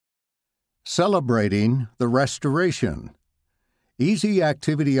Celebrating the Restoration. Easy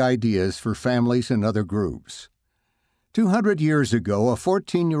activity ideas for families and other groups. 200 years ago, a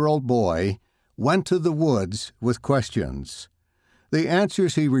 14-year-old boy went to the woods with questions. The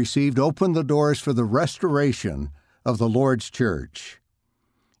answers he received opened the doors for the restoration of the Lord's Church.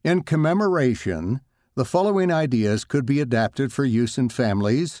 In commemoration, the following ideas could be adapted for use in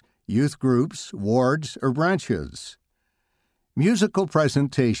families, youth groups, wards, or branches. Musical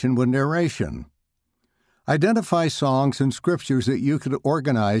presentation with narration. Identify songs and scriptures that you could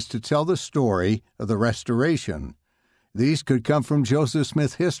organize to tell the story of the restoration. These could come from Joseph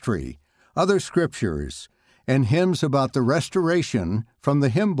Smith history, other scriptures, and hymns about the restoration from the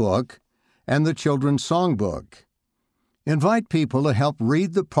hymn book and the children's songbook. Invite people to help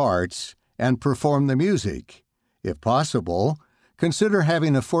read the parts and perform the music. If possible, consider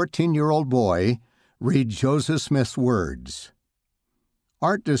having a 14-year-old boy read Joseph Smith's words.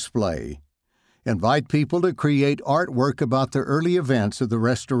 Art display. Invite people to create artwork about the early events of the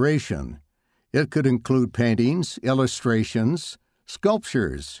restoration. It could include paintings, illustrations,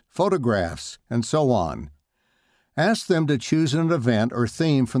 sculptures, photographs, and so on. Ask them to choose an event or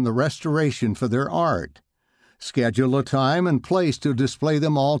theme from the restoration for their art. Schedule a time and place to display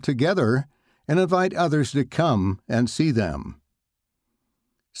them all together and invite others to come and see them.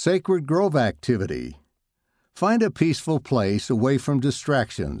 Sacred Grove activity. Find a peaceful place away from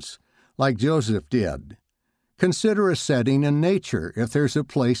distractions, like Joseph did. Consider a setting in nature if there's a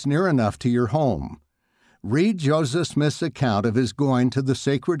place near enough to your home. Read Joseph Smith's account of his going to the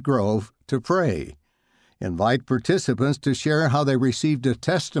Sacred Grove to pray. Invite participants to share how they received a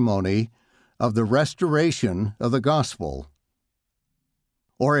testimony of the restoration of the gospel,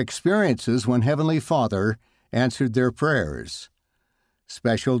 or experiences when Heavenly Father answered their prayers.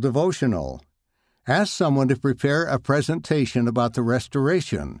 Special devotional. Ask someone to prepare a presentation about the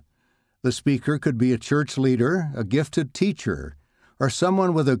restoration. The speaker could be a church leader, a gifted teacher, or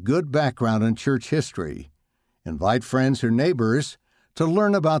someone with a good background in church history. Invite friends or neighbors to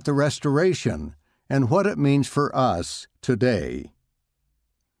learn about the restoration and what it means for us today.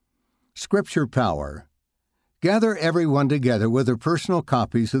 Scripture power. Gather everyone together with their personal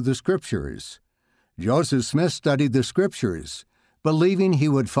copies of the Scriptures. Joseph Smith studied the Scriptures, believing he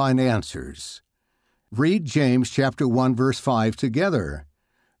would find answers. Read James chapter 1, verse 5 together.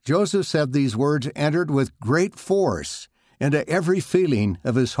 Joseph said these words entered with great force into every feeling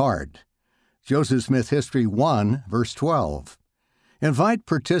of his heart. Joseph Smith History 1, verse 12. Invite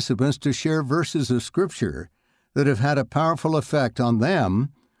participants to share verses of Scripture that have had a powerful effect on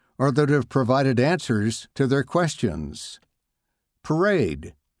them or that have provided answers to their questions.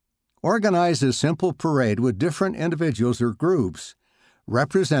 Parade. Organize a simple parade with different individuals or groups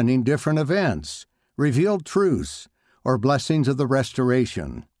representing different events, revealed truths, or blessings of the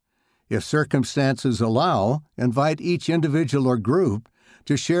restoration. If circumstances allow, invite each individual or group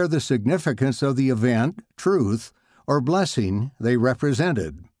to share the significance of the event, truth, or blessing they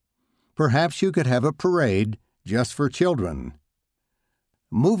represented. Perhaps you could have a parade just for children.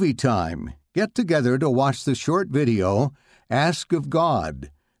 Movie time. Get together to watch the short video, Ask of God,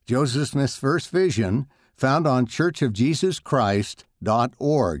 Joseph Smith's first vision, found on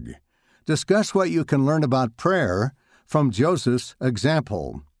churchofjesuschrist.org. Discuss what you can learn about prayer from Joseph's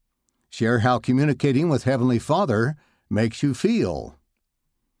example. Share how communicating with Heavenly Father makes you feel.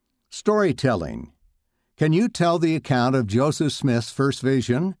 Storytelling. Can you tell the account of Joseph Smith's first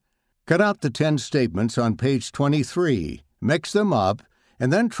vision? Cut out the 10 statements on page 23, mix them up,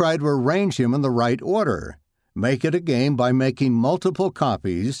 and then try to arrange them in the right order. Make it a game by making multiple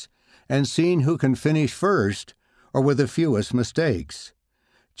copies and seeing who can finish first or with the fewest mistakes.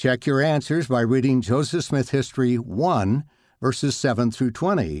 Check your answers by reading Joseph Smith History 1, verses 7 through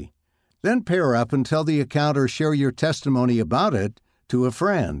 20. Then pair up and tell the account or share your testimony about it to a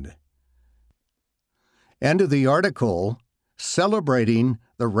friend. End of the article, Celebrating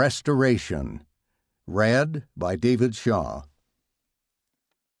the Restoration. Read by David Shaw.